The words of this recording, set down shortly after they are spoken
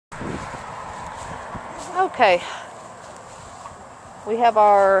Okay, we have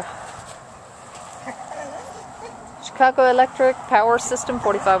our Chicago Electric Power System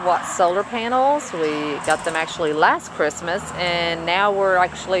 45-watt solar panels. We got them actually last Christmas, and now we're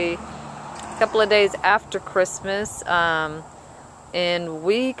actually a couple of days after Christmas, and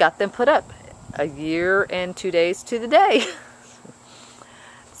we got them put up a year and 2 days to the day.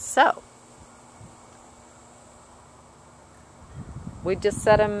 So we just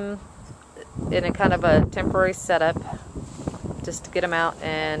set them in a kind of a temporary setup just to get them out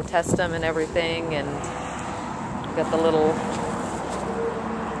and test them and everything. And we got the little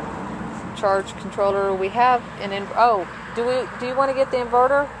charge controller. We have an oh, do you want to get the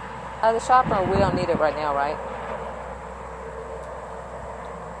inverter out of the shop? Or we don't need it right now, right?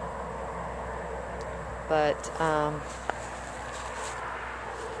 But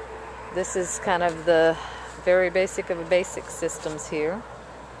this is kind of the very basic of the basic systems here.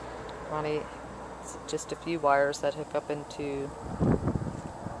 Ronnie, it's just a few wires that hook up into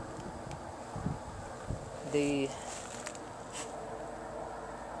the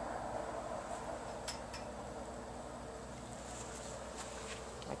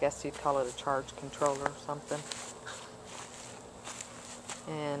I guess you'd call it a charge controller or something.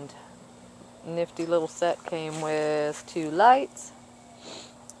 And nifty little set came with 2 lights,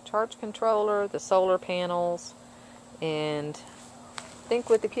 charge controller, the solar panels, and I think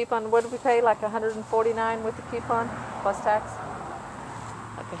with the coupon, what did we pay? Like $149 with the coupon plus tax?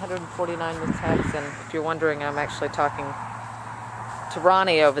 Like $149 with tax. And if you're wondering, I'm actually talking to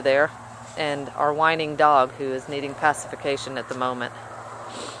Ronnie over there and our whining dog who is needing pacification at the moment.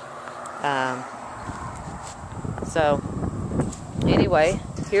 So anyway,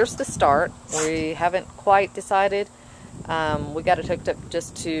 here's the start. We haven't quite decided. We got it hooked up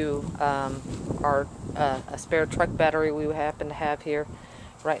just to our a spare truck battery we happen to have here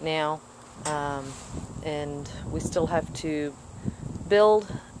right now, and we still have to build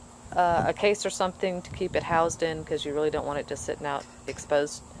a case or something to keep it housed in, because you really don't want it just sitting out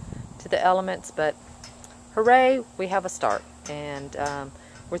exposed to the elements. But hooray, we have a start. And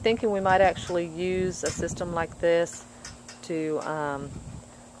we're thinking we might actually use a system like this to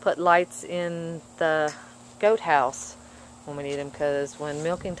put lights in the goat house when we need them, because when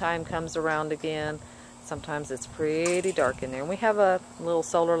milking time comes around again, sometimes it's pretty dark in there. And we have a little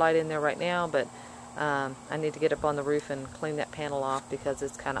solar light in there right now, but I need to get up on the roof and clean that panel off because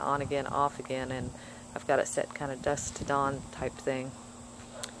it's kind of on again, off again, and I've got it set kind of dusk to dawn type thing.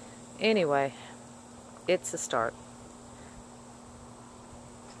 Anyway, it's a start.